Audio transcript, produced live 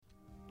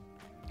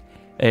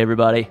Hey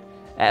everybody,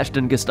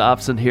 Ashton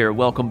Gustafson here.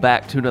 Welcome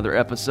back to another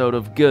episode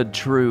of Good,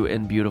 True,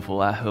 and Beautiful.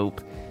 I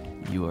hope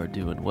you are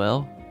doing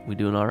well. We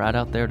doing all right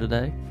out there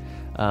today?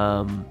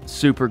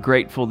 Super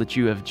grateful that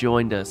you have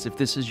joined us. If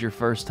this is your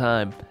first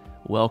time,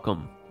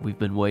 welcome. We've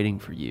been waiting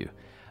for you.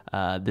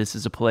 This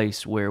is a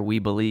place where we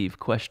believe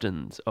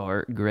questions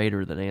are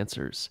greater than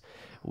answers.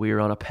 We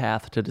are on a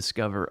path to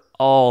discover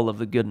all of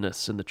the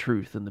goodness and the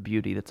truth and the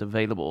beauty that's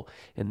available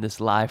in this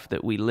life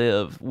that we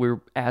live.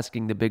 We're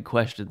asking the big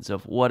questions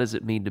of what does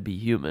it mean to be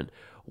human?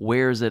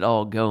 Where's it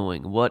all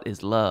going? What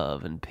is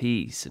love and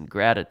peace and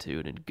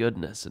gratitude and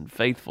goodness and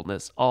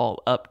faithfulness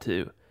all up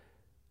to?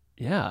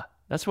 Yeah,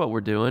 that's what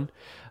we're doing.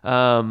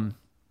 I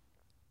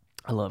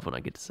love when I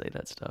get to say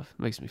that stuff.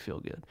 It makes me feel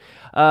good.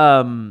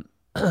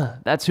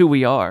 That's who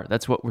we are.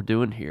 That's what we're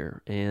doing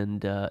here.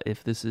 And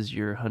if this is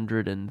your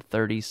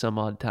 130 some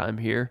odd time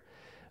here,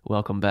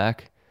 welcome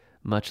back.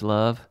 Much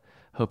love.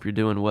 Hope you're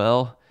doing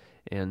well.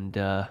 And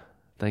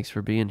thanks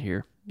for being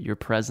here. Your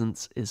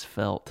presence is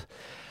felt.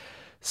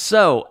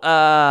 So,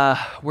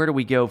 where do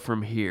we go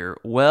from here?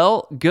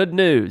 Well, good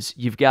news.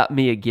 You've got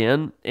me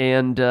again.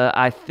 And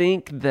I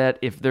think that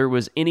if there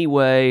was any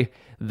way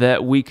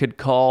that we could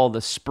call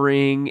the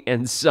spring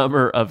and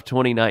summer of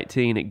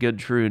 2019 at Good,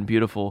 True, and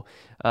Beautiful,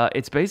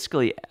 it's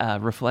basically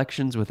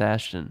Reflections with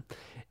Ashton.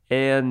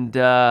 And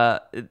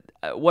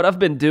what I've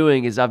been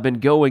doing is I've been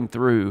going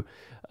through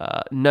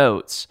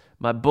notes,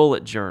 my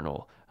bullet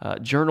journal,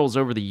 journals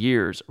over the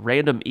years,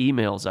 random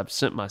emails I've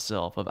sent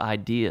myself of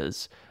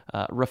ideas,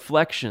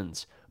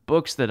 reflections,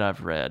 books that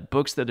I've read,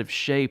 books that have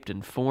shaped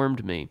and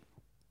formed me.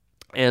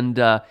 And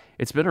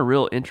it's been a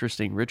real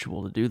interesting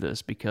ritual to do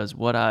this because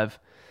what I've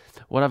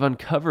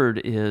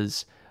uncovered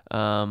is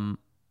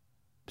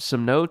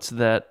some notes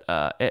that,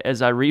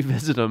 as I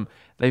revisit them,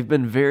 they've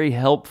been very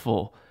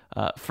helpful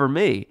for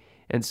me.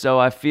 And so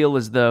I feel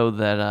as though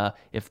that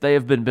if they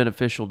have been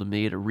beneficial to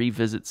me to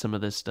revisit some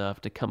of this stuff,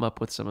 to come up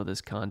with some of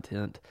this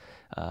content,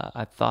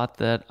 I thought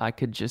that I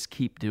could just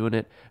keep doing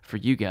it for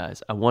you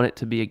guys. I want it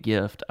to be a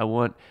gift. I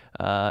want,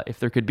 if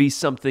there could be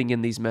something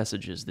in these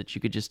messages that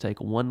you could just take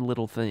one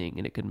little thing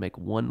and it could make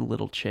one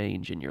little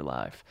change in your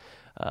life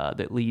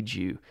that leads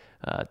you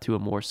to a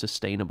more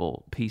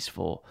sustainable,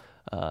 peaceful,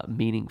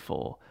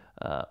 meaningful,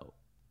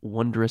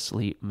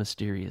 wondrously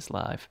mysterious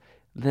life,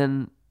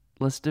 then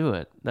let's do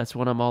it. That's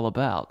what I'm all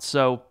about.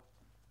 So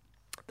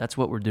that's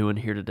what we're doing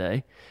here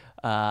today.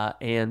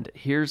 And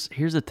here's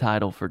a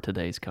title for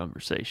today's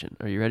conversation.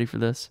 Are you ready for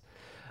this?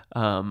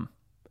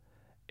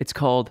 It's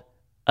called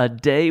A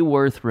Day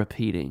Worth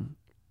Repeating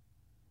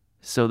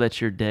So That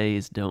Your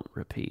Days Don't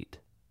Repeat.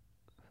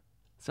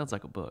 Sounds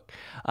like a book.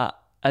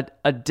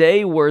 A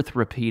day worth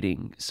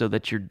repeating so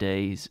that your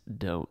days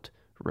don't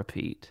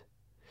repeat.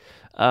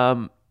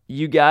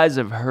 You guys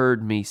have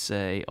heard me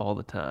say all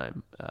the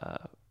time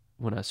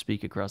when I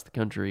speak across the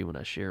country, when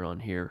I share on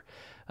here,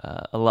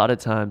 a lot of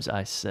times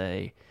I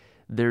say,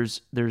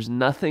 there's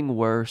nothing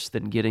worse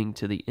than getting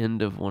to the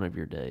end of one of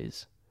your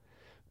days,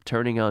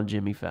 turning on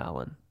Jimmy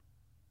Fallon,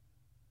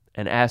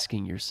 and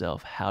asking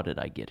yourself, how did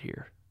I get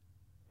here?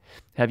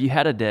 Have you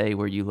had a day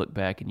where you look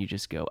back and you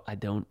just go, I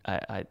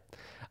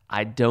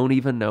don't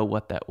even know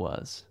what that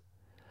was.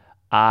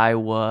 I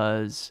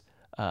was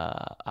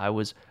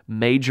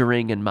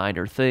majoring in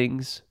minor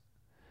things.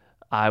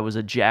 I was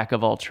a jack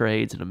of all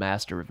trades and a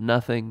master of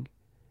nothing.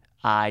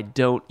 I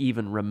don't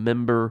even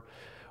remember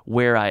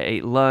where I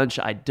ate lunch.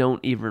 I don't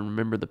even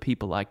remember the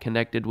people I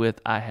connected with.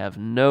 I have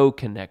no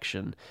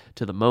connection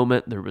to the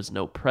moment. There was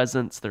no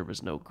presence. There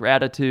was no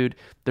gratitude.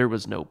 There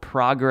was no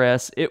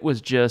progress. It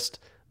was just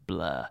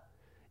blah.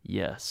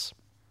 Yes.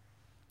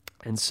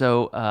 And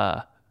so,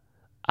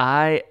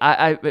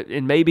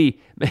 and maybe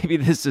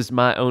this is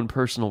my own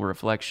personal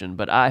reflection,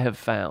 but I have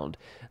found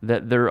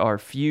that there are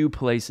few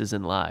places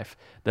in life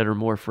that are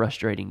more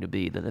frustrating to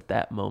be than at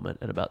that moment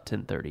at about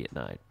 10:30 at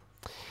night.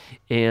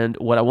 And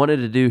what I wanted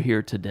to do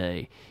here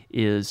today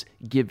is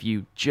give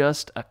you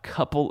just a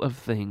couple of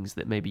things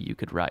that maybe you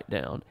could write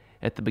down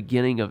at the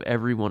beginning of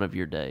every one of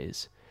your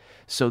days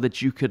so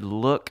that you could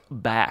look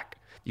back.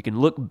 You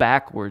can look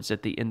backwards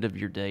at the end of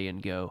your day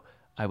and go,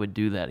 I would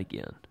do that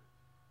again.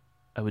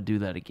 I would do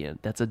that again.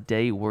 That's a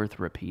day worth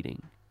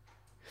repeating.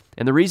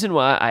 And the reason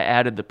why I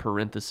added the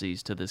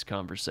parentheses to this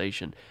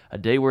conversation, a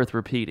day worth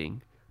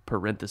repeating,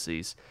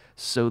 parentheses,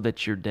 so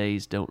that your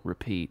days don't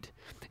repeat,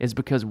 is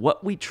because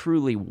what we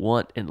truly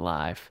want in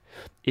life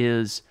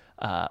is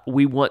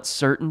we want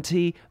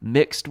certainty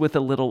mixed with a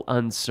little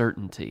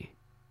uncertainty.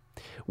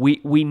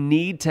 We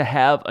need to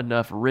have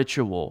enough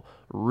ritual,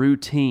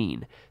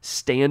 routine,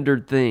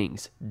 standard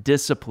things,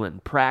 discipline,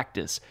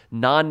 practice,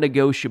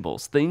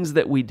 non-negotiables, things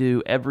that we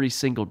do every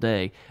single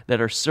day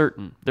that are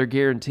certain, they're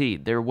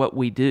guaranteed, they're what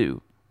we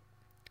do.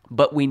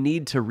 But we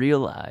need to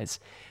realize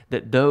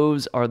that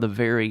those are the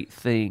very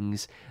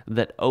things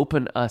that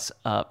open us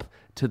up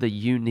to the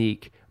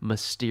unique,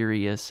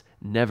 mysterious,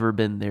 never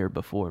been there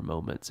before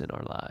moments in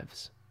our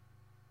lives.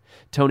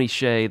 Tony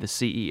Hsieh, the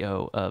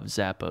CEO of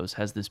Zappos,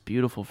 has this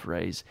beautiful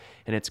phrase,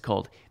 and it's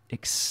called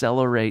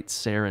accelerate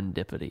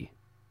serendipity.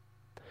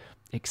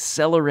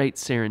 Accelerate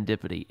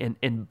serendipity.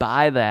 And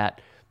by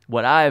that,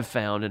 what I have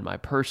found in my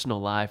personal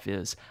life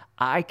is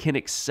I can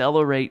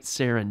accelerate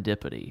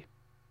serendipity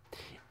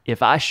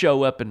if I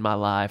show up in my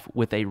life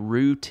with a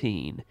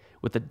routine,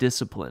 with a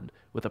discipline,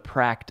 with a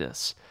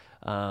practice,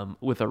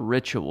 with a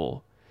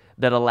ritual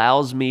that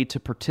allows me to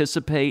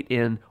participate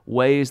in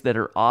ways that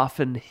are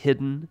often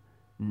hidden,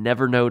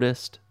 never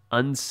noticed,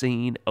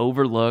 unseen,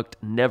 overlooked,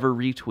 never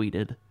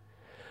retweeted.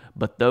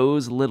 But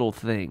those little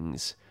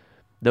things,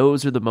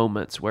 those are the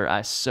moments where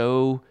I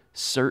sow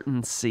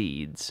certain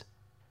seeds,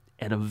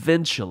 and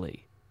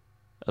eventually,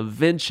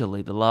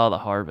 the law of the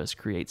harvest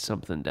creates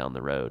something down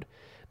the road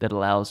that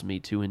allows me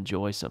to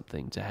enjoy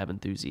something, to have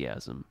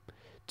enthusiasm,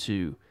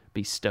 to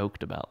be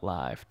stoked about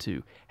life,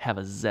 to have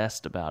a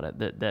zest about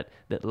it,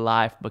 that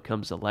life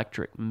becomes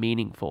electric,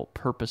 meaningful,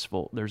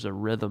 purposeful. There's a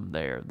rhythm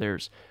there.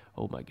 There's,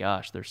 oh my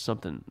gosh, there's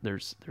something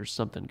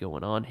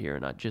going on here,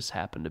 and I just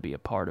happen to be a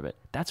part of it.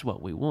 That's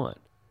what we want.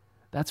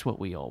 That's what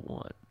we all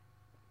want.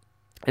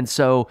 And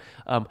so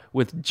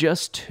with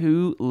just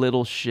 2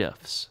 little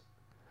shifts,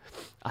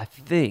 I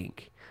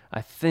think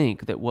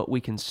that what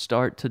we can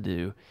start to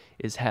do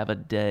is have a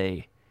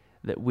day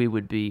that we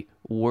would be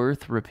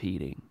worth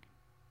repeating,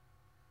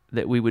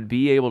 that we would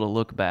be able to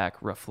look back,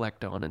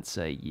 reflect on, and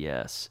say,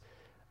 yes,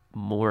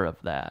 more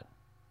of that.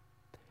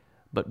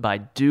 But by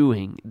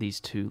doing these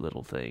 2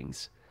 little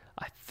things,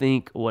 I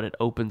think what it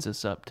opens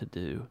us up to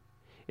do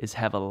is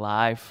have a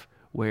life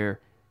where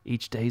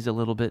each day's a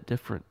little bit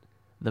different.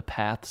 The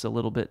path's a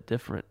little bit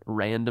different.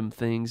 Random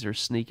things are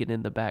sneaking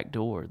in the back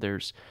door.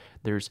 There's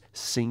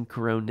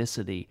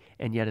synchronicity.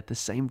 And yet at the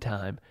same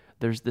time,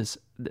 there's this,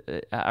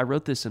 I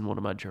wrote this in one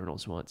of my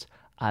journals once.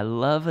 I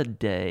love a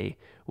day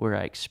where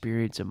I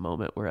experience a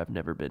moment where I've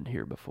never been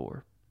here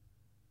before.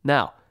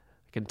 Now,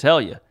 I can tell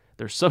you,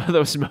 there's some of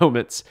those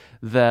moments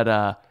that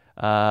are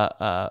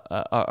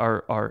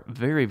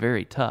very,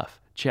 very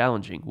tough,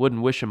 challenging.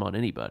 Wouldn't wish them on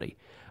anybody.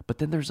 But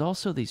then there's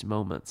also these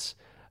moments,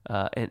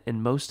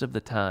 and most of the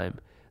time,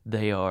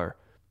 they are,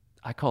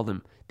 I call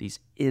them these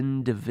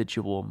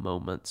individual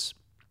moments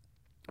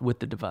with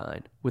the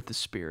divine, with the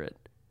spirit.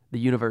 The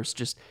universe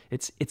just,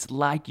 it's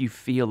like you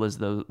feel as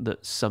though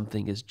that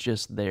something is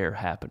just there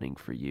happening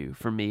for you.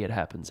 For me, it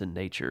happens in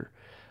nature.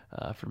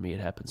 For me, it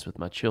happens with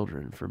my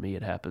children. For me,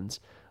 it happens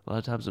a lot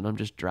of times when I'm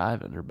just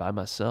driving or by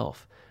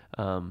myself.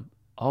 All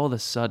of a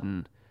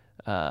sudden,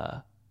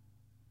 the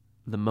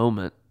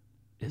moment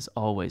is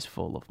always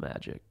full of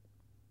magic.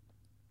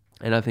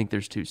 And I think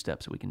there's 2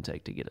 steps we can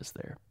take to get us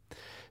there.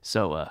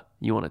 So,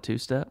 you want a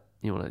 2-step?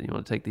 You want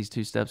to take these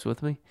 2 steps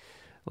with me?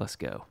 Let's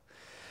go.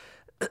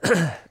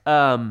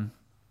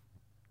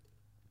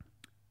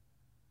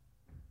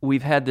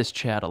 We've had this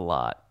chat a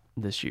lot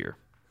this year,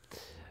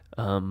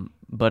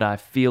 but I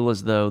feel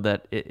as though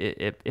that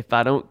if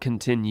I don't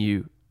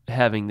continue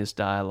having this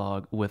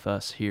dialogue with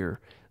us here,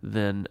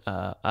 then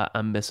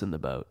I'm missing the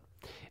boat.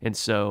 And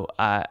so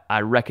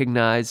I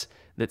recognize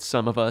that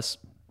some of us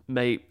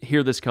may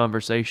hear this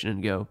conversation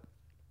and go,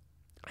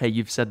 hey,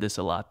 you've said this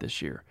a lot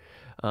this year,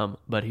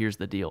 but here's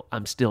the deal.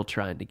 I'm still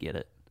trying to get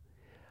it.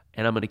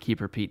 And I'm going to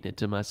keep repeating it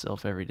to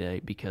myself every day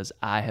because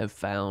I have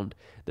found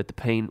that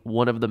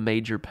one of the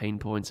major pain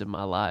points in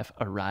my life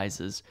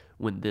arises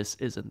when this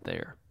isn't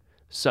there.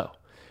 So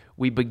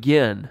we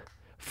begin,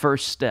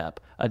 first step,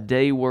 a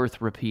day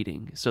worth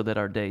repeating so that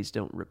our days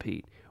don't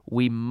repeat.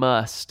 We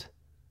must,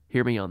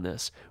 hear me on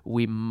this,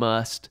 we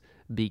must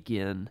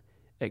begin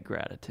at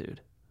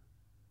gratitude.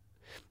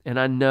 And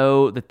I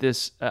know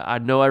that I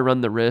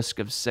run the risk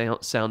of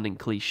sounding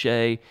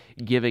cliche,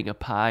 giving a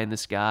pie in the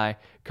sky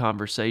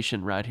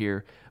conversation right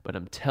here, but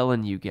I'm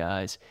telling you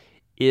guys,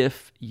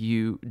 if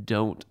you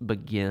don't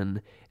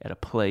begin at a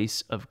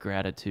place of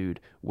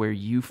gratitude where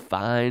you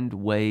find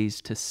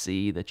ways to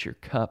see that your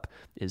cup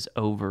is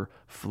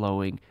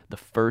overflowing, the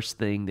first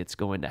thing that's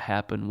going to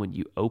happen when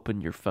you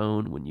open your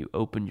phone, when you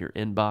open your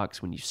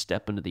inbox, when you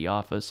step into the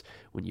office,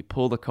 when you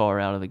pull the car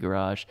out of the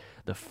garage,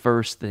 the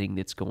first thing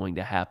that's going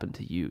to happen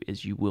to you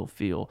is you will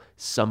feel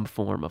some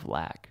form of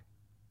lack.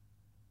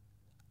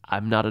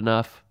 I'm not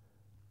enough.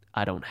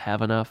 I don't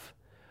have enough.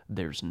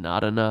 There's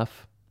not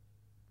enough.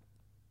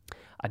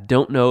 I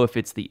don't know if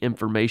it's the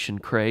information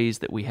craze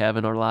that we have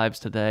in our lives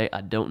today.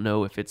 I don't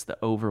know if it's the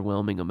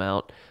overwhelming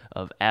amount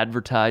of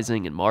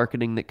advertising and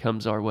marketing that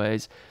comes our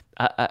ways.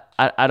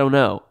 I don't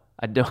know.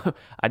 I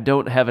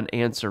don't have an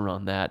answer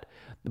on that.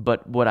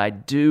 But what I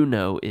do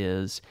know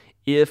is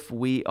if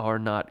we are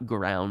not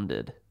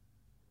grounded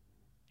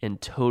and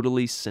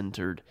totally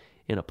centered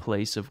in a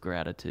place of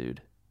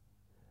gratitude,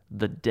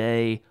 the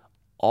day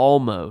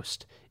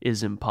almost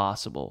is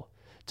impossible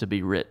to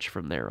be rich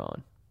from there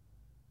on.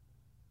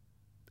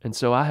 And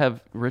so I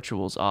have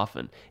rituals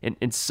often.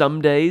 And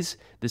some days,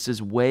 this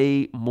is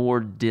way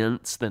more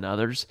dense than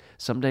others.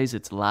 Some days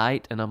it's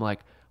light, and I'm like,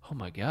 oh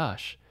my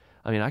gosh.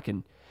 I mean, I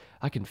can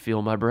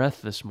feel my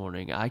breath this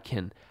morning.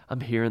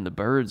 I'm hearing the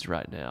birds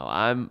right now.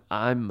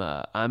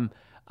 I'm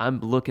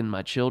looking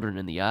my children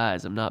in the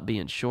eyes. I'm not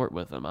being short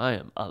with them.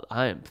 I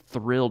am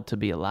thrilled to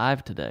be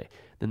alive today.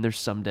 Then there's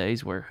some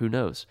days where, who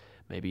knows,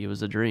 Maybe it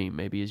was a dream.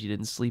 Maybe you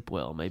didn't sleep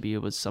well. Maybe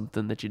it was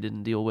something that you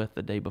didn't deal with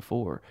the day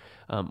before.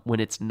 When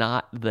it's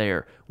not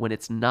there,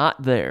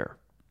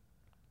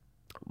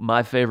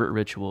 my favorite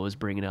ritual is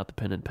bringing out the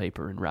pen and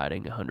paper and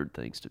writing 100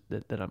 things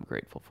that I'm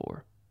grateful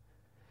for.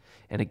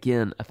 And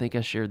again, I think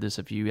I shared this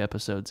a few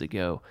episodes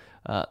ago.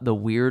 The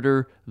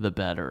weirder, the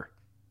better.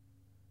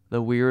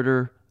 The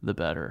weirder, the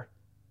better.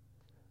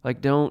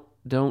 Like, don't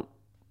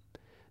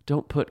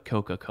put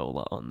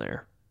Coca-Cola on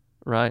there,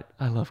 right?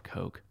 I love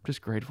Coke. I'm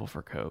just grateful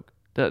for Coke.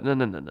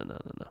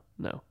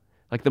 No.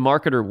 Like, the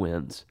marketer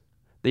wins.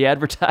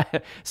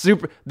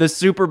 The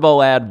Super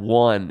Bowl ad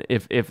won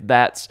if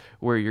that's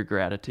where your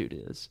gratitude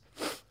is.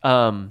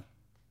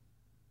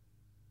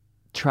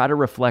 Try to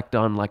reflect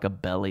on like a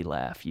belly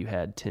laugh you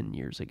had 10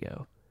 years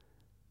ago.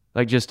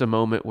 Like just a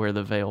moment where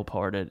the veil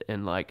parted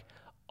and like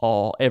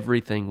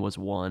everything was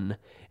one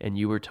and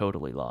you were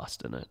totally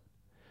lost in it.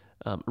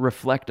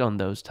 Reflect on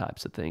those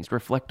types of things.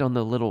 Reflect on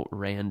the little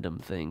random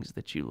things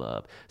that you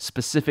love.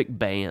 Specific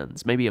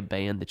bands, maybe a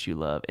band that you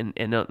love, and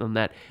on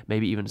that,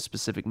 maybe even a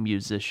specific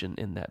musician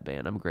in that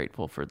band. I'm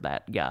grateful for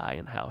that guy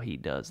and how he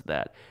does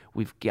that.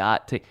 We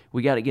got to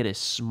get as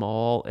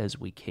small as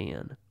we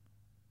can,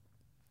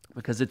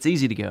 because it's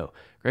easy to go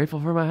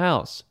grateful for my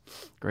house,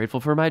 grateful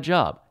for my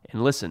job.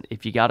 And listen,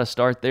 if you got to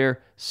start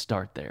there,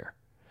 start there.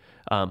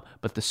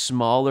 But the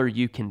smaller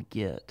you can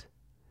get,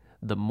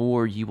 the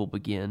more you will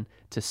begin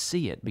to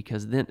see it.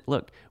 Because then,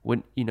 look,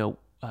 when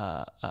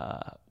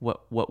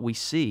what we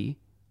see,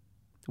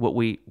 what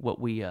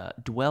we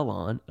dwell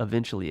on,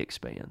 eventually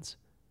expands.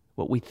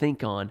 What we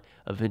think on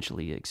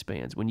eventually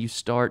expands. When you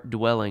start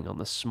dwelling on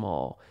the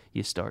small,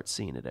 you start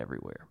seeing it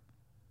everywhere.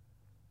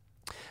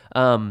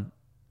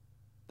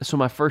 So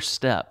my first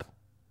step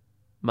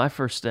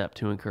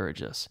to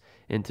encourage us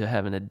into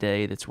having a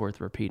day that's worth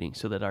repeating,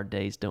 so that our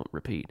days don't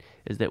repeat,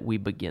 is that we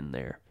begin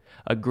there.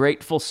 A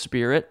grateful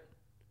spirit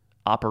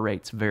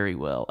operates very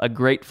well. A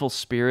grateful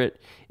spirit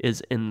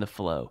is in the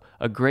flow.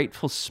 A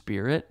grateful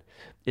spirit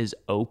is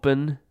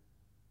open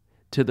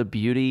to the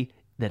beauty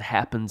that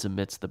happens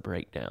amidst the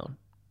breakdown.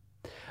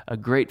 A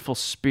grateful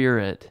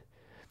spirit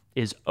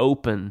is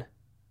open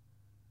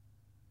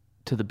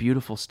to the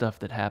beautiful stuff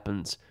that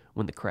happens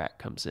when the crack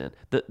comes in.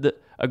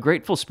 A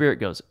grateful spirit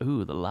goes,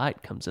 ooh, the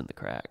light comes in the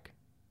crack.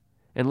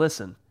 And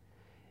listen,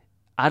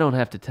 I don't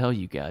have to tell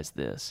you guys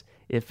this.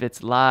 If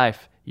it's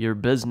life, your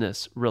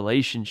business,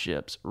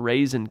 relationships,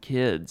 raising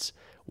kids,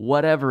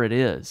 whatever it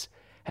is,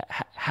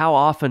 how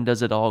often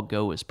does it all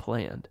go as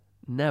planned?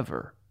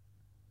 Never.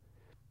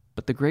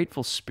 But the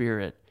grateful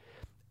spirit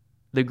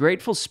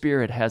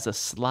has a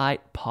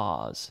slight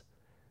pause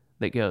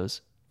that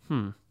goes,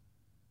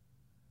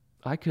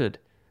 I could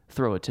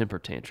throw a temper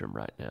tantrum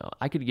right now.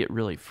 I could get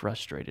really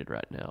frustrated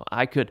right now.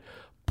 I could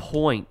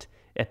point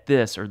at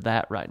this or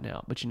that right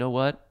now. But you know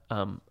what?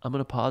 I'm going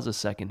to pause a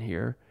second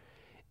here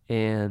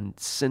and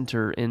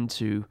center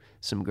into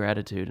some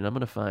gratitude, and I'm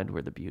going to find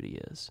where the beauty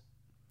is.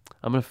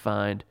 I'm going to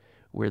find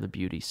where the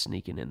beauty's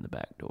sneaking in the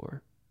back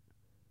door.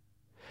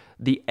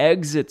 The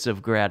exits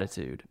of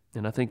gratitude,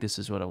 and I think this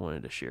is what I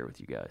wanted to share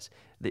with you guys.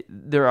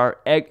 There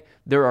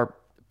are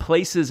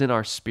places in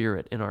our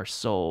spirit, in our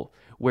soul,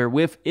 where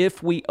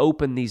if we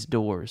open these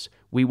doors,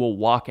 we will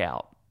walk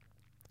out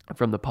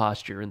from the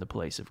posture in the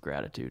place of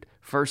gratitude.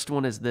 First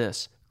one is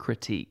this: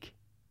 critique.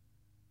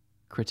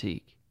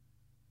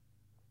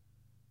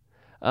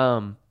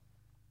 Can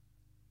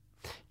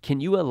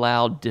you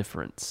allow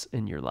difference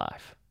in your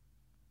life?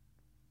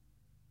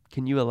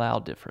 Can you allow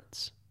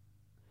difference?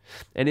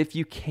 And if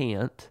you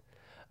can't,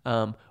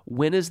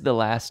 when is the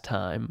last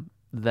time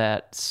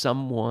that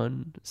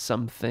someone,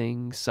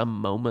 something, some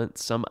moment,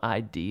 some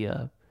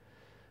idea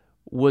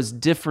was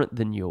different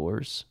than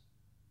yours,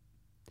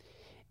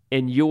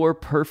 and your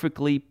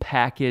perfectly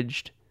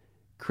packaged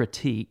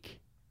critique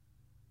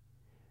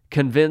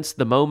convinced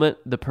the moment,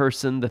 the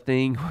person, the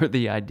thing, or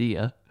the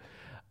idea?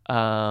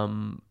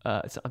 I'm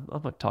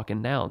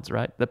talking nouns,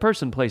 right? The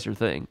person, place, or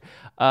thing.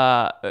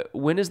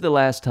 When is the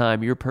last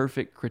time your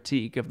perfect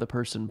critique of the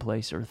person,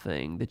 place, or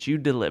thing that you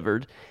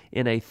delivered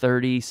in a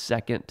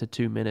 30-second to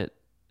 2-minute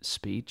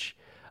speech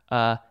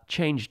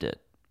changed it?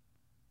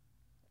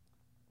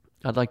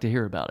 I'd like to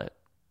hear about it.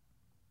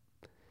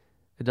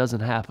 It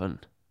doesn't happen.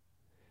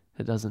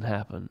 It doesn't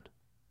happen.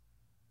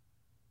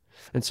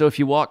 And so if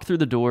you walk through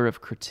the door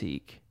of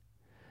critique,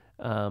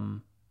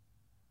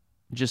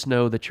 just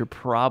know that you're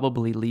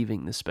probably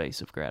leaving the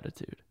space of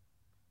gratitude.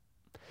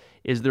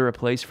 Is there a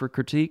place for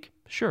critique?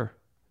 Sure.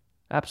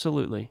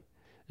 Absolutely.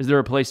 Is there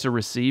a place to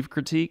receive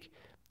critique?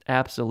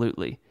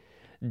 Absolutely.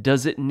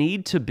 Does it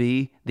need to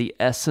be the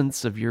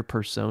essence of your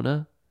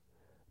persona?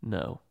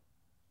 No.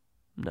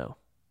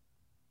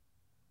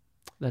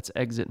 That's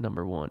exit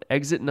number 1.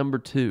 Exit number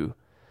 2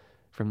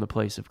 from the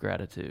place of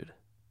gratitude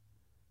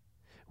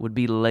would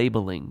be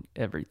labeling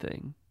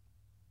everything: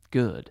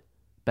 good,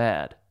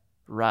 bad,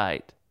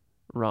 right,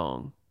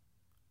 wrong.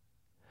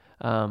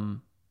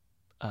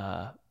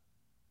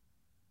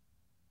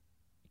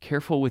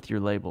 Careful with your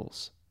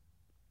labels.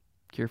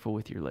 Careful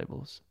with your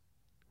labels.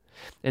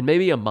 And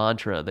maybe a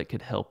mantra that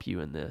could help you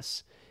in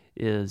this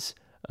is,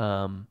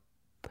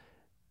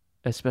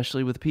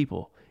 especially with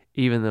people,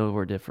 even though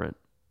we're different,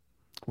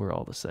 we're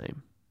all the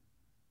same.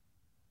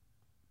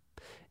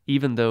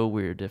 Even though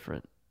we're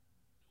different,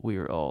 we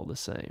are all the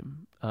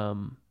same.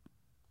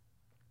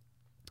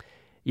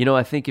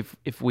 I think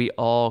if we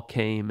all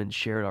came and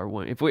shared our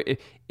wound,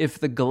 if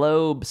the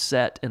globe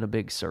sat in a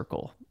big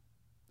circle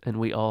and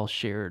we all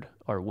shared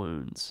our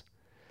wounds,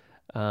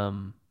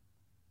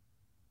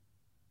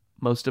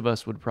 most of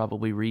us would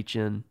probably reach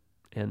in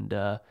and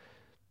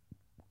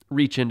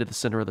reach into the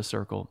center of the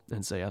circle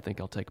and say, "I think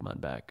I'll take mine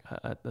back.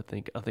 I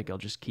think I'll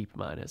just keep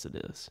mine as it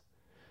is."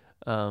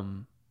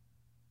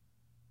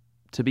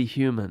 To be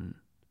human,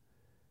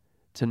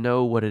 to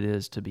know what it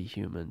is to be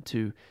human,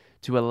 to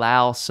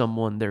allow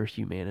someone their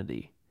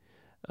humanity.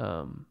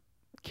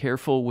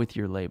 Careful with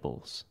your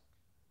labels.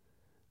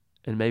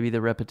 And maybe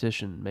the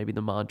repetition, maybe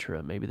the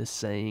mantra, maybe the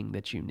saying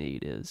that you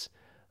need is,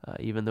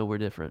 even though we're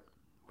different,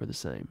 we're the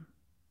same.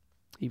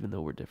 Even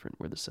though we're different,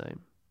 we're the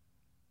same.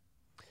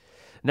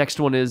 Next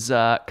one is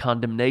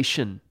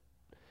condemnation.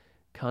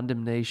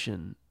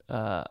 Condemnation.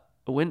 Has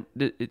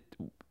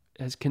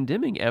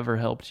condemning ever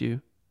helped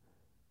you?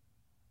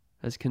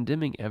 Has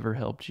condemning ever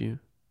helped you?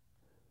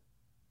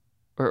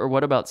 Or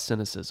what about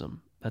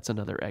cynicism? That's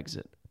another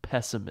exit.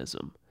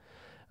 Pessimism,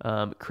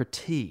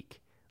 critique,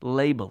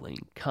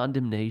 labeling,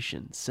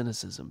 condemnation,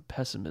 cynicism,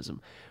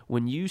 pessimism.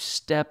 When you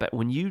step at,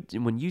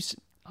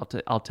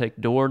 I'll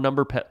take door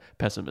number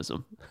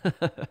pessimism.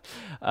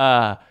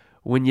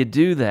 When you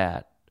do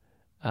that,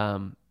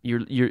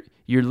 you're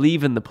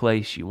leaving the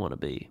place you want to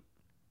be.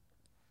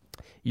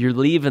 You're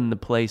leaving the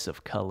place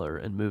of color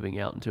and moving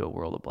out into a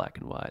world of black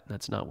and white.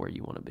 That's not where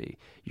you want to be.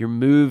 You're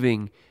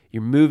moving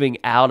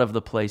out of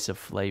the place of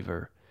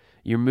flavor.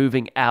 You're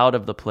moving out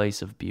of the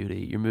place of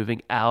beauty. You're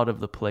moving out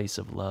of the place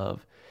of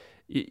love.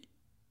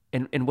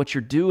 And what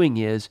you're doing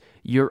is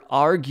you're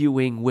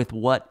arguing with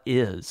what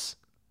is.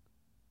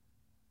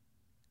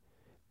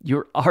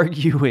 You're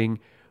arguing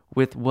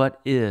with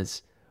what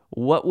is.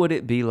 What would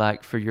it be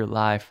like for your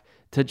life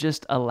to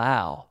just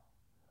allow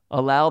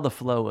the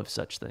flow of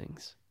such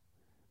things?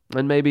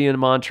 And maybe a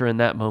mantra in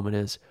that moment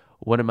is,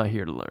 what am I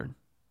here to learn?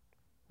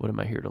 What am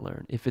I here to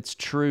learn? If it's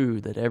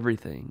true that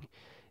everything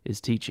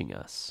is teaching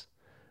us,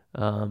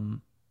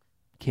 can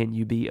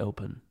you be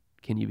open?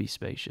 Can you be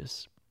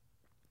spacious?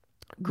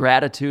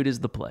 Gratitude is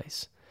the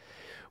place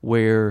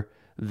where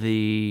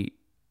the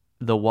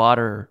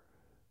water,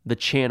 the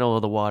channel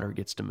of the water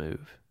gets to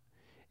move.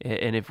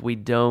 And if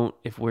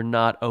we're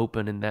not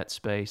open in that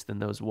space, then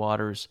those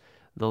waters,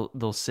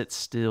 they'll sit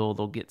still,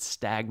 they'll get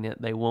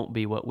stagnant, they won't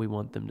be what we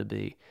want them to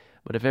be.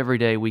 But if every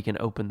day we can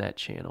open that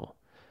channel,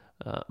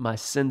 my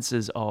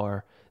senses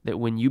are that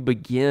when you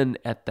begin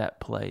at that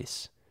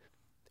place,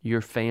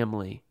 your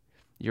family,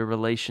 your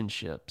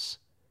relationships,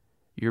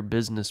 your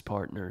business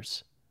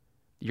partners,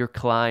 your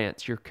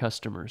clients, your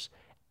customers,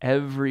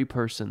 every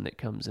person that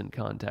comes in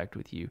contact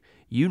with you,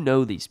 you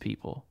know these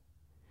people.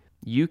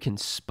 You can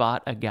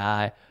spot a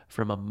guy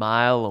from a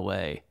mile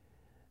away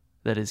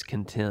that is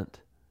content,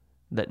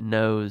 that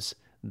knows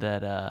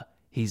that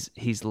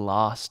he's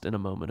lost in a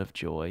moment of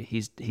joy.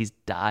 He's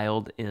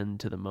dialed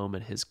into the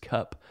moment. His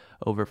cup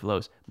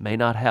overflows. May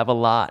not have a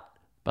lot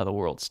by the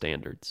world's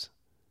standards,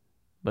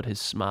 but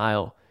his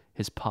smile,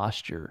 his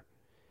posture,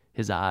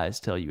 his eyes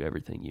tell you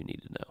everything you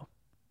need to know.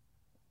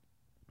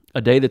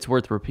 A day that's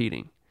worth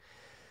repeating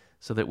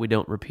so that we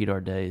don't repeat our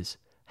days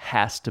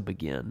has to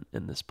begin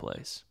in this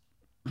place.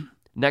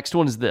 Next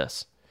one is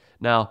this.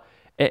 Now,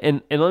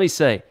 and let me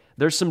say,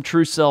 there's some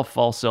true self,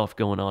 false self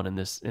going on in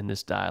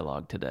this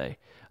dialogue today.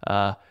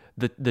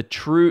 The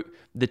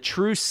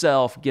true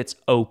self gets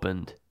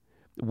opened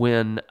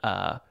when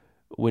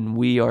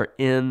we are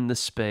in the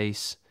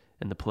space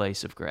and the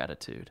place of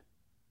gratitude.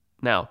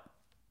 Now,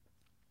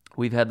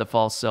 we've had the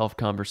false self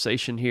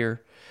conversation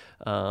here.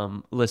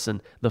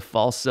 Listen, the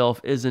false self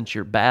isn't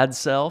your bad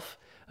self.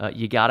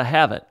 You got to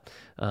have it.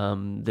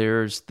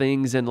 There's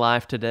things in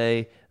life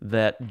today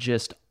that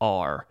just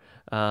are.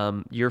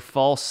 Your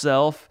false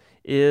self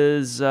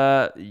is,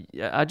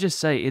 I just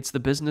say, it's the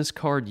business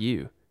card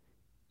you.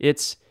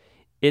 It's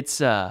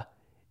Ashton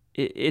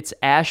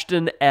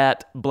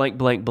at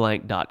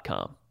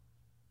blankblankblank.com.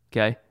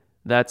 Okay?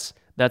 That's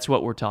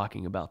what we're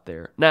talking about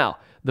there. Now,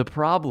 the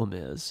problem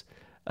is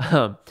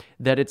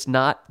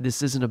that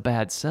this isn't a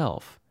bad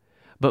self.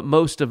 But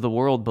most of the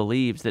world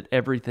believes that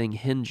everything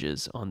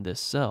hinges on this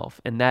self.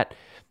 And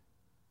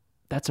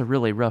that's a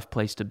really rough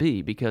place to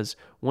be, because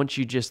once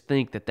you just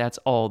think that that's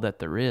all that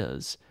there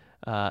is,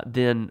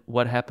 then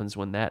what happens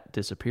when that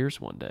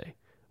disappears one day?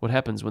 What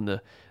happens when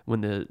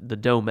the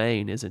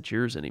domain isn't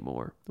yours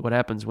anymore? What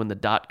happens when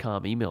the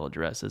 .com email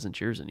address isn't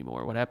yours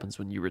anymore? What happens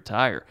when you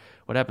retire?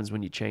 What happens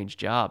when you change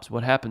jobs?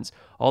 What happens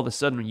all of a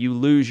sudden when you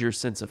lose your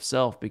sense of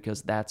self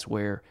because that's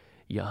where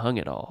you hung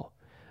it all?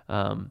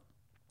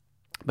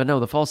 But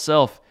no, the false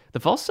self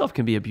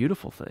can be a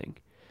beautiful thing.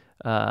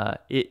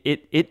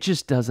 It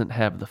just doesn't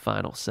have the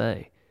final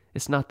say.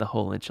 It's not the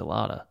whole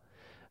enchilada.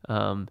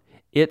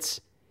 It's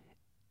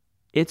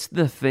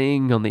the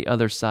thing on the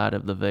other side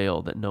of the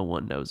veil that no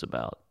one knows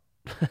about.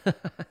 I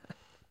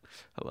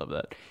love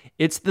that.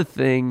 It's the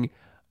thing,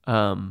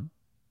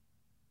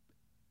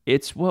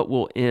 it's what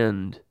will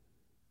end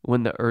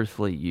when the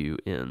earthly you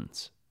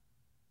ends.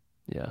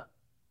 Yeah.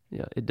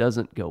 Yeah. It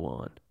doesn't go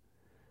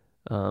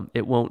on.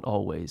 It won't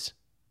always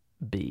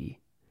be.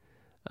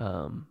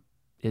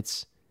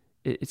 It's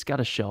got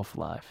a shelf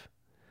life.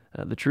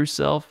 The true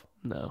self,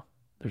 no,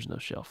 there's no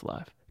shelf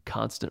life.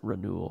 Constant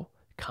renewal,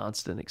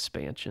 constant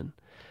expansion.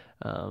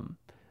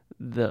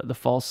 The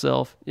false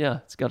self, yeah,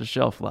 it's got a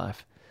shelf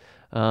life.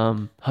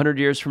 100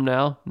 years from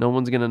now, no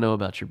one's going to know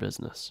about your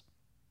business.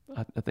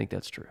 I think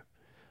that's true.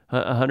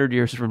 100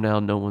 years from now,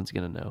 no one's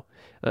going to know.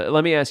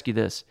 Let me ask you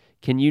this.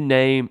 Can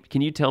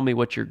you tell me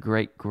what your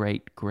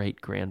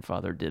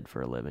great-great-great-grandfather did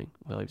for a living?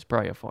 Well, he was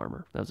probably a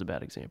farmer. That was a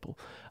bad example.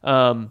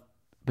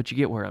 But you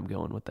get where I'm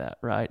going with that,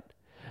 right?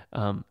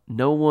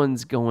 No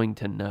one's going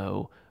to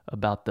know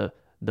about the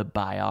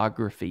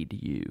biography to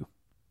you.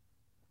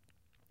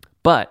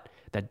 But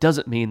that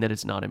doesn't mean that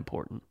it's not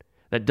important.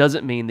 That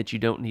doesn't mean that you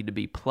don't need to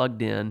be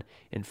plugged in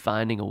and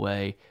finding a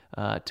way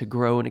to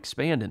grow and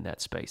expand in that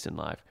space in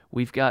life.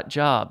 We've got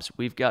jobs.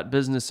 We've got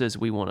businesses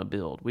we want to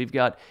build. We've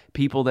got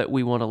people that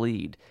we want to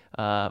lead.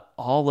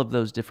 All of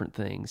those different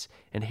things.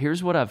 And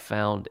here's what I've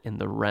found in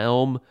the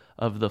realm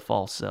of the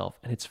false self.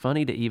 And it's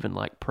funny to even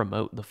like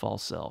promote the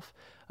false self.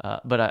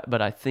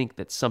 But I think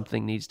that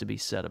something needs to be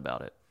said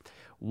about it.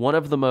 One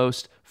of the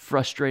most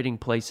frustrating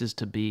places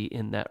to be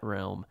in that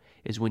realm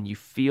is when you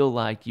feel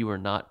like you are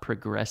not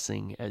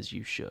progressing as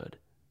you should.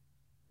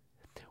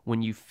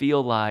 When you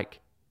feel like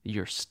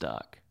you're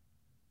stuck.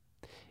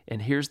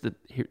 And here's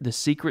the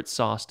secret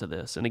sauce to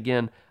this. And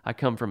again, I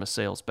come from a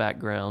sales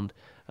background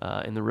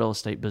in the real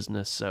estate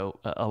business, so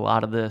a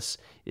lot of this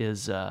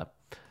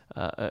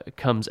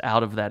comes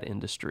out of that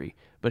industry.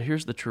 But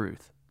here's the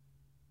truth.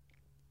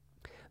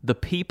 The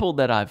people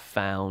that I've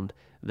found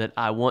that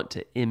I want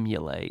to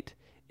emulate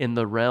in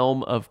the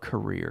realm of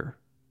career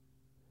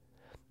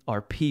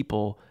are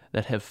people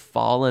that have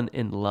fallen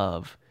in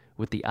love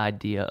with the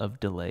idea of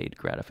delayed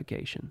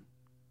gratification.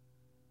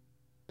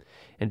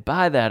 And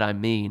by that I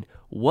mean,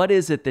 what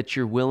is it that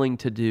you're willing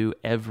to do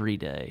every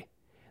day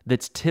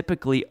that's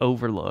typically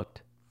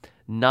overlooked,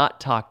 not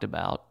talked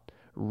about,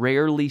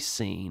 rarely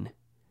seen,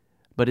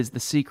 but is the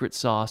secret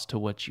sauce to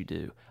what you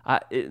do?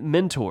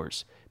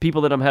 Mentors,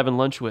 people that I'm having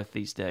lunch with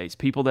these days,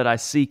 people that I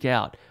seek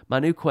out, my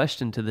new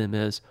question to them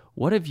is,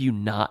 what have you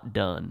not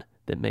done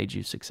that made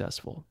you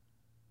successful?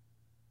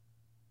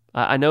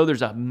 I know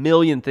there's a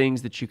million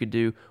things that you could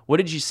do. What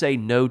did you say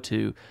no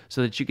to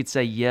so that you could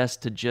say yes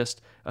to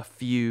just a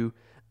few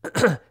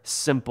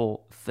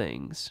simple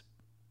things?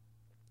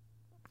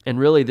 And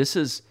really, this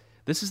is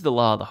the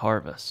law of the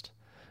harvest.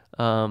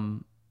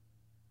 Because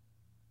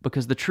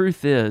the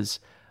truth is,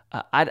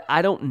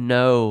 I don't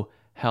know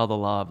how the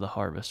law of the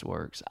harvest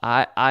works.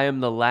 I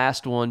am the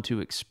last one to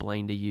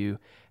explain to you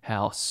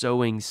how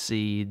sowing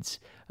seeds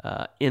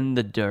in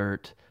the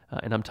dirt,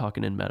 and I'm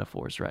talking in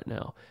metaphors right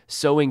now,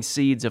 sowing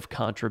seeds of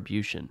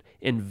contribution,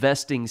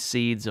 investing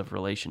seeds of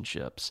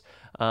relationships,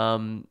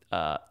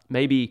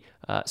 maybe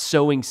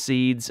sowing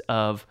seeds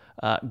of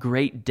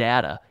great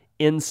data,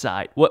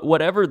 insight,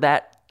 whatever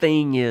that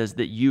thing is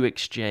that you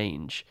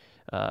exchange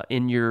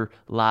in your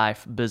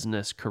life,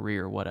 business,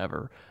 career,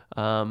 whatever,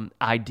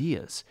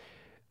 ideas.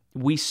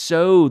 We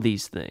sow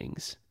these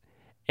things,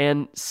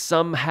 and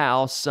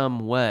somehow, some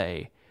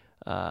way,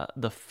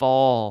 the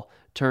fall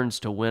turns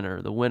to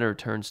winter, the winter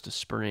turns to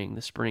spring,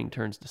 the spring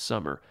turns to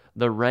summer,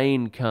 the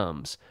rain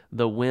comes,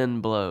 the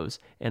wind blows,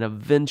 and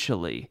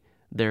eventually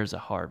there's a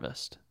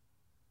harvest.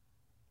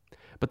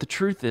 But the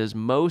truth is,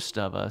 most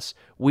of us,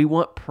 we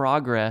want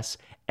progress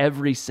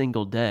every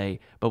single day,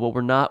 but what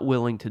we're not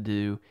willing to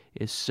do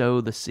is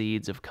sow the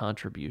seeds of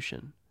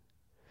contribution,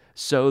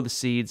 sow the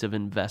seeds of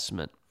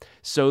investment,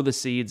 sow the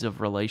seeds of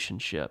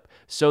relationship,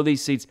 sow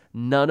these seeds.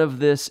 None of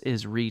this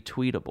is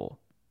retweetable.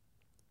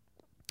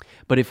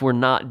 But if we're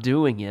not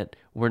doing it,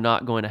 we're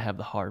not going to have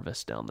the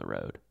harvest down the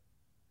road.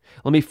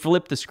 Let me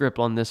flip the script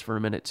on this for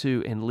a minute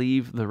too and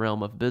leave the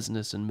realm of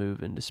business and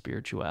move into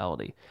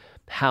spirituality.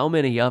 How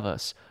many of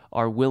us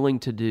are willing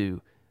to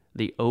do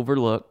the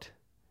overlooked,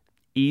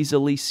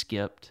 easily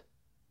skipped,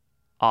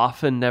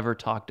 often never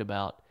talked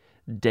about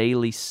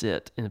daily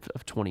sit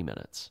of 20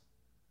 minutes?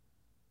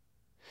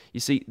 You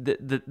see,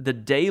 the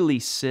daily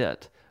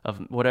sit of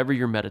whatever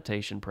your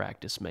meditation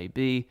practice may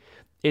be,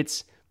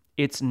 it's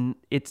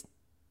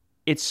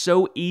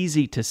so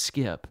easy to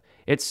skip.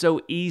 It's so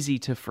easy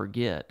to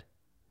forget.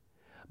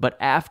 But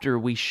after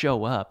we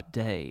show up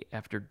day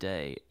after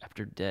day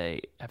after day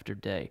after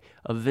day,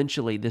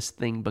 eventually this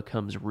thing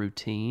becomes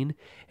routine,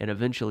 and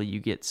eventually you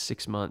get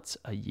 6 months,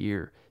 a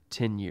year,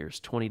 10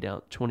 years, 20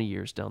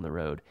 years down the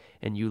road,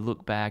 and you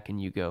look back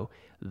and you go,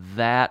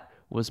 that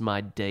was my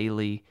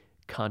daily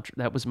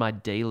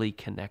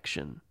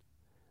connection.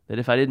 That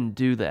if I didn't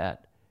do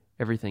that,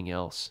 everything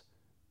else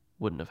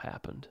wouldn't have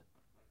happened.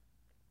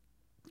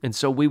 And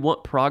so we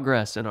want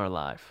progress in our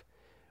life.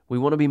 We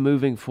want to be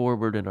moving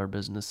forward in our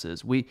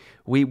businesses. We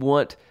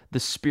want the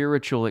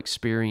spiritual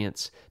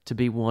experience to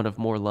be one of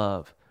more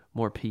love,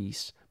 more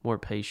peace, more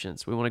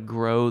patience. We want to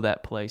grow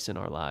that place in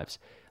our lives.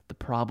 The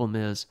problem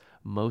is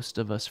most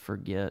of us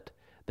forget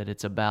that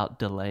it's about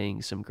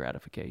delaying some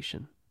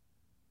gratification.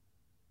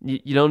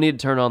 You don't need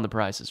to turn on The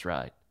Price is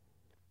Right.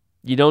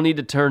 You don't need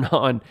to turn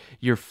on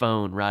your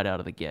phone right out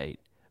of the gate.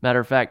 Matter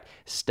of fact,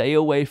 stay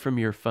away from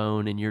your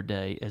phone in your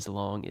day as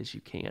long as you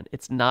can.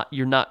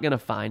 You're not going to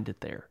find it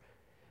there.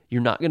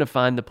 You're not going to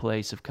find the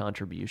place of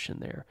contribution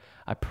there.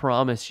 I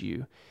promise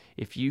you,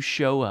 if you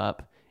show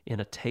up in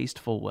a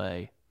tasteful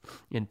way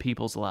in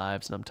people's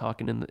lives, and I'm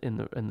talking in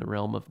the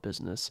realm of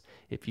business,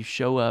 if you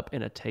show up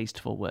in a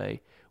tasteful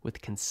way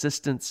with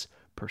consistency,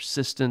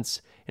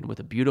 persistence, and with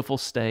a beautiful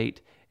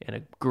state and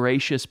a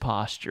gracious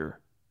posture,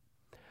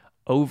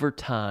 over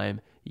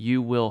time,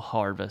 you will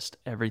harvest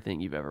everything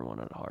you've ever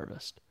wanted to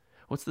harvest.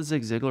 What's the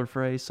Zig Ziglar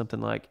phrase?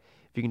 Something like,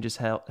 if you can just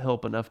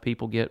help enough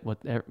people get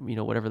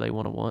whatever they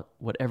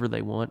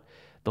want,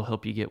 they'll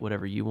help you get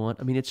whatever you want.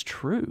 I mean, it's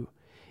true.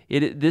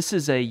 This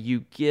is a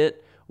you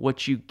get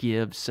what you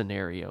give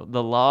scenario.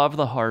 The law of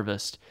the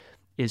harvest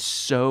is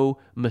so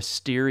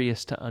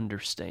mysterious to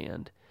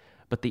understand,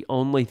 but the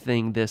only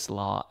thing this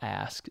law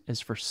asks is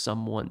for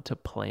someone to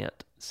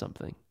plant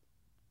something.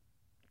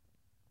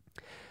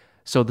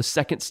 So the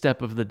second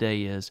step of the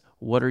day is,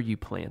 what are you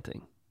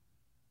planting?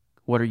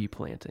 What are you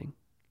planting?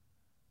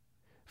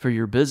 For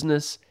your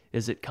business,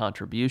 is it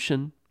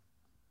contribution?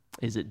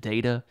 Is it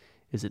data?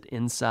 Is it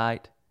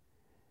insight?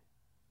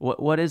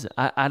 What is it?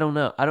 I don't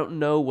know. I don't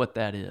know what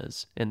that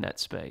is in that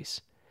space.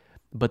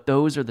 But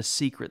those are the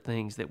secret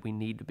things that we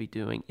need to be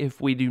doing.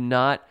 If we do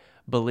not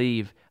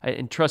believe,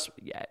 and trust,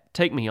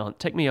 take me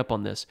up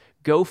on this.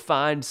 Go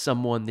find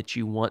someone that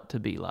you want to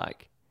be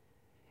like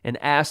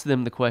and ask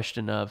them the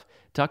question of,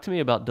 talk to me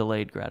about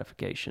delayed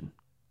gratification.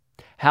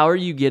 How are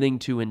you getting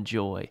to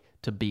enjoy,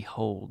 to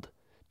behold,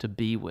 to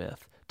be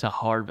with, to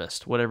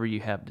harvest whatever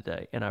you have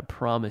today? And I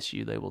promise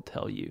you they will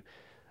tell you,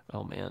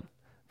 oh man,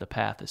 the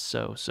path is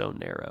so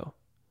narrow.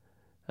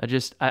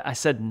 I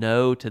said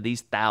no to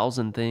these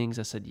 1,000 things.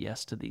 I said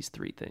yes to these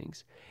 3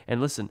 things.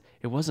 And listen,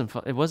 it wasn't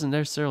fun. It wasn't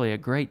necessarily a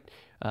great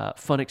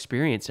fun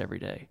experience every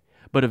day.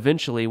 But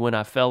eventually when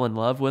I fell in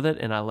love with it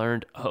and I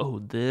learned, oh,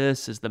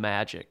 this is the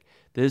magic,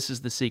 this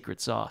is the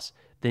secret sauce,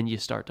 then you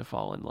start to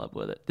fall in love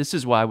with it. This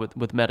is why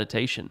with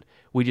meditation,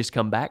 we just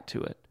come back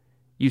to it.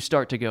 You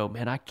start to go,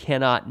 man, I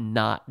cannot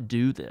not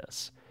do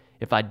this.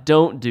 If I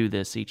don't do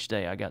this each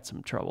day, I got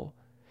some trouble.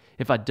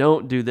 If I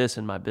don't do this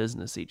in my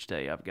business each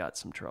day, I've got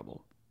some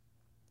trouble.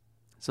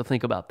 So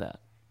think about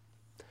that.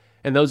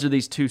 And those are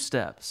these 2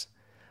 steps.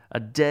 A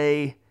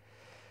day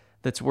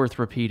that's worth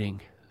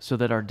repeating so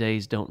that our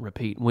days don't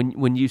repeat.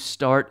 When you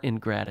start in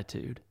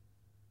gratitude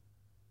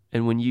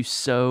and when you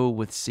sow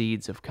with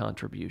seeds of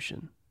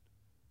contribution,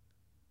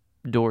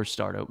 doors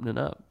start opening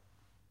up.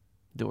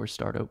 Doors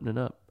start opening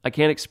up. I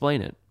can't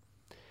explain it.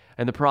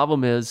 And the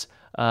problem is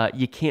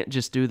you can't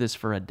just do this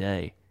for a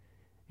day,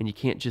 and you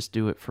can't just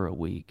do it for a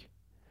week.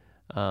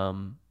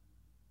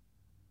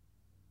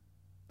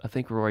 I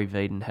think Rory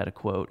Vaden had a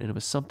quote, and it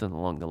was something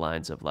along the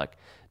lines of like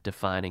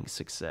defining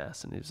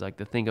success. And it was like,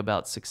 the thing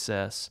about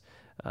success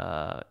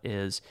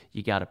is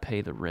you got to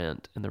pay the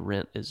rent, and the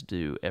rent is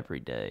due every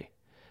day.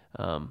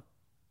 I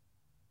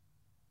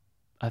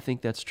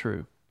think that's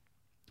true.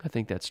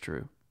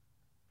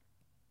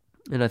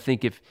 And I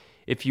think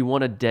if you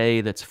want a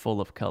day that's full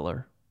of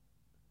color,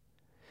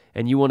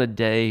 and you want a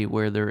day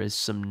where there is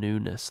some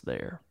newness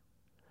there,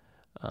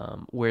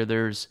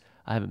 where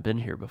I haven't been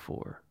here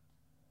before,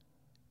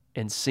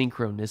 and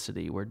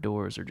synchronicity, where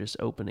doors are just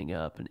opening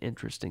up and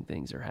interesting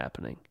things are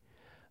happening.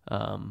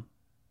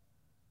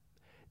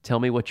 Tell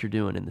me what you're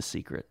doing in the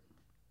secret.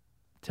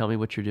 Tell me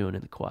what you're doing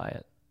in the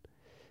quiet.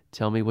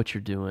 Tell me what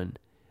you're doing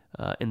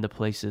in the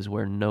places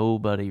where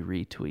nobody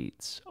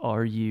retweets.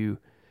 Are you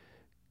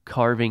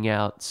carving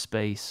out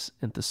space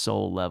at the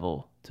soul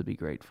level to be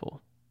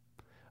grateful?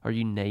 Are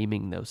you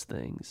naming those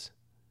things?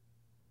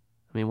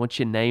 I mean, once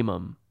you name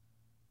them,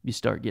 you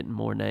start getting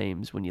more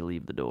names when you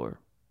leave the door.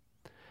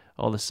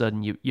 All of a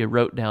sudden, you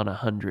wrote down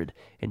 100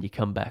 and you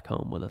come back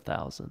home with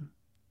 1,000.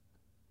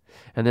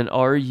 And then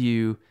are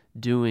you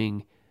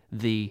doing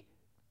the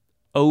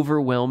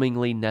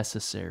overwhelmingly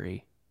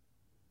necessary,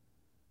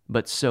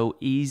 but so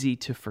easy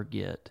to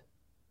forget,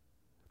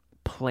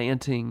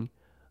 planting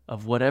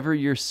of whatever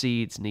your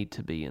seeds need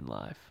to be in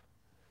life,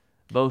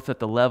 both at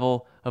the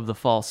level of the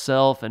false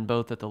self and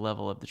both at the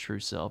level of the true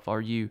self?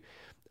 Are you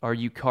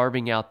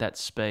carving out that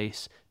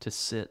space to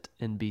sit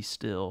and be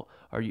still?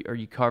 Are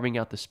you carving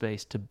out the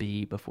space to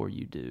be before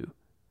you do?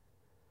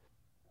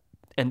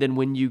 And then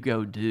when you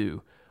go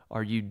do,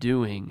 are you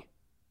doing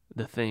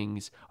the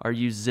things? Are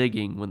you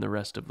zigging when the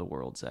rest of the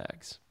world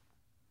zags?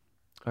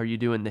 Are you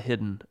doing the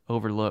hidden,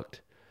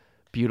 overlooked,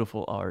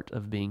 beautiful art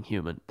of being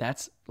human?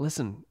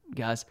 Listen,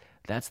 guys,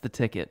 that's the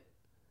ticket.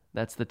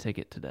 That's the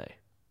ticket today.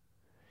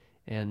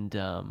 And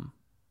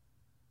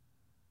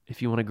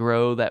if you want to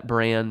grow that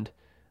brand,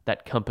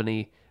 that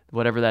company,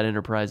 whatever that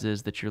enterprise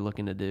is that you're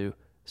looking to do,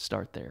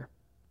 start there.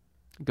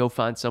 Go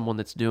find someone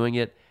that's doing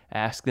it.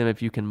 Ask them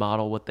if you can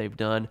model what they've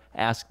done.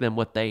 Ask them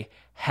what they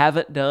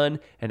haven't done,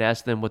 and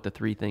ask them what the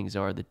 3 things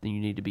are that you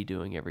need to be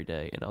doing every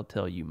day. And I'll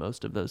tell you,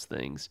 most of those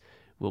things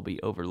will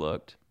be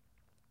overlooked.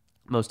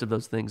 Most of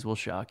those things will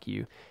shock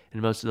you,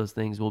 and most of those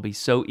things will be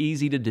so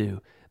easy to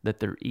do that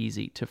they're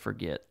easy to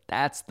forget.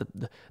 That's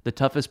the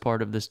toughest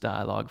part of this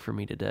dialogue for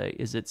me today,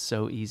 is it's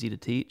so easy to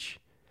teach.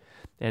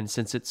 And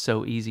since it's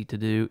so easy to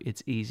do,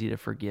 it's easy to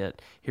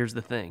forget. Here's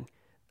the thing.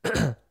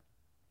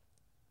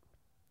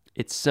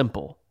 It's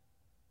simple,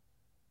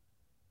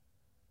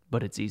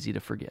 but it's easy to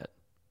forget.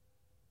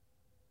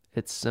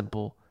 It's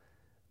simple,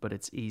 but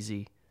it's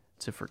easy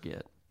to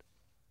forget.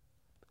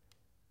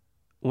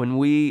 When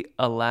we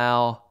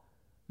allow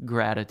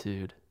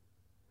gratitude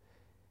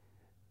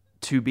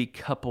to be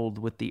coupled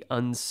with the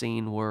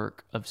unseen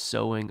work of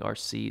sowing our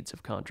seeds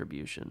of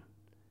contribution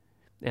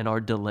and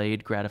our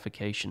delayed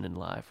gratification in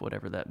life,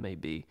 whatever that may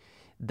be,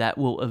 that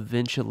will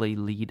eventually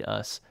lead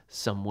us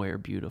somewhere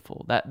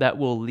beautiful. That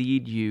will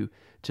lead you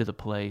to the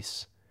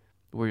place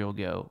where you'll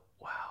go,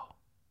 wow,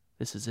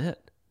 this is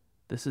it.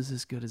 This is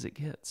as good as it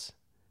gets.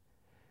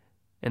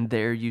 And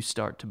there you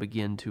start to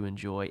begin to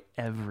enjoy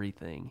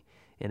everything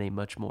in a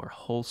much more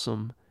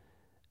wholesome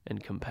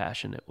and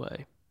compassionate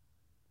way.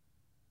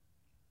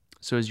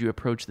 So as you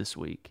approach this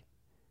week,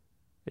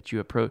 as you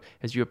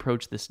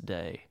approach this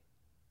day,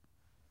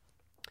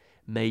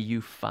 may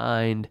you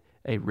find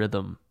a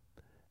rhythm,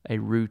 a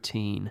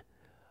routine,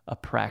 a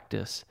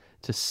practice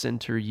to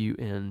center you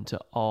into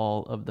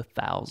all of the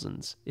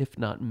thousands, if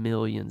not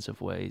millions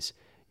of ways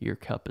your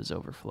cup is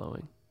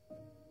overflowing.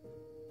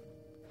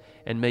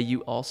 And may you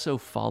also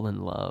fall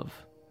in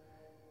love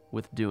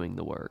with doing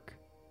the work,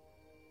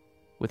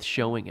 with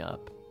showing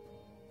up,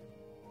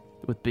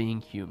 with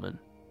being human,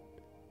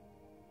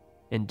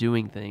 and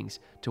doing things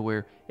to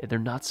where they're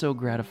not so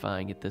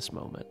gratifying at this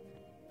moment,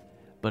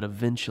 but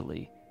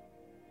eventually,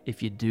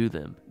 if you do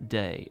them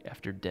day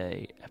after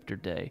day after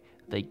day,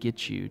 they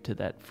get you to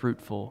that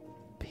fruitful,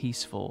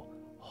 peaceful,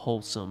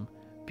 wholesome,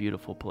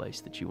 beautiful place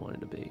that you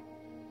wanted to be.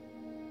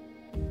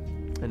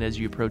 And as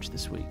you approach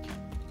this week,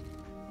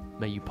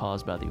 may you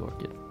pause by the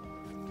orchid.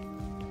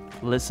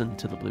 Listen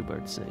to the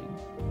bluebird sing.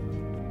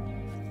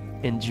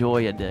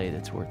 Enjoy a day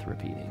that's worth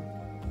repeating.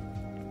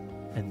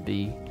 And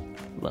be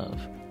love.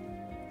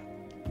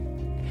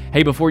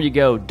 Hey, before you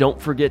go,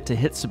 don't forget to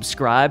hit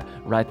subscribe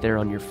right there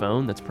on your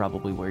phone. That's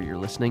probably where you're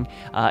listening.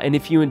 And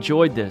if you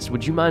enjoyed this,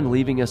 would you mind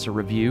leaving us a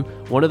review?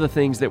 One of the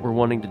things that we're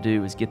wanting to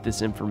do is get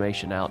this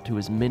information out to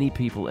as many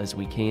people as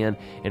we can.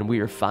 And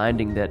we are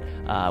finding that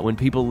when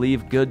people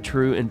leave good,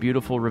 true, and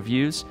beautiful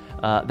reviews,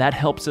 that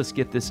helps us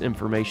get this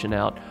information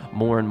out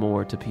more and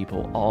more to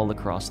people all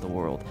across the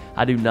world.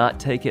 I do not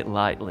take it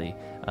lightly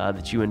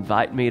that you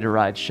invite me to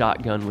ride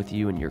shotgun with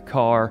you in your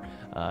car.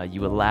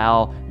 You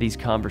allow these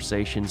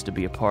conversations to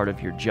be a part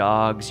of your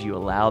jogs. You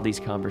allow these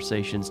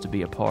conversations to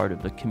be a part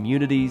of the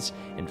communities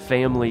and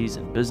families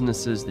and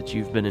businesses that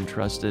you've been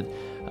entrusted.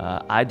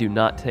 I do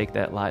not take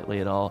that lightly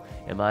at all,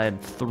 and I am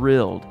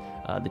thrilled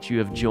that you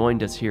have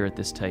joined us here at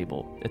this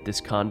table, at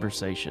this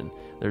conversation.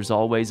 There's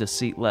always a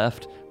seat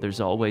left. There's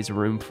always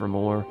room for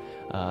more,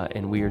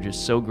 and we are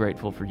just so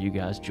grateful for you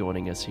guys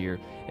joining us here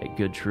at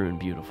Good, True, and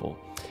Beautiful.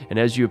 And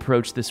as you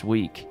approach this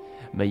week,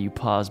 may you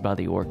pause by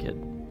the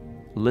orchid,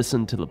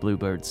 listen to the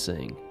bluebirds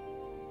sing,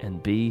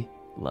 and be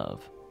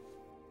love.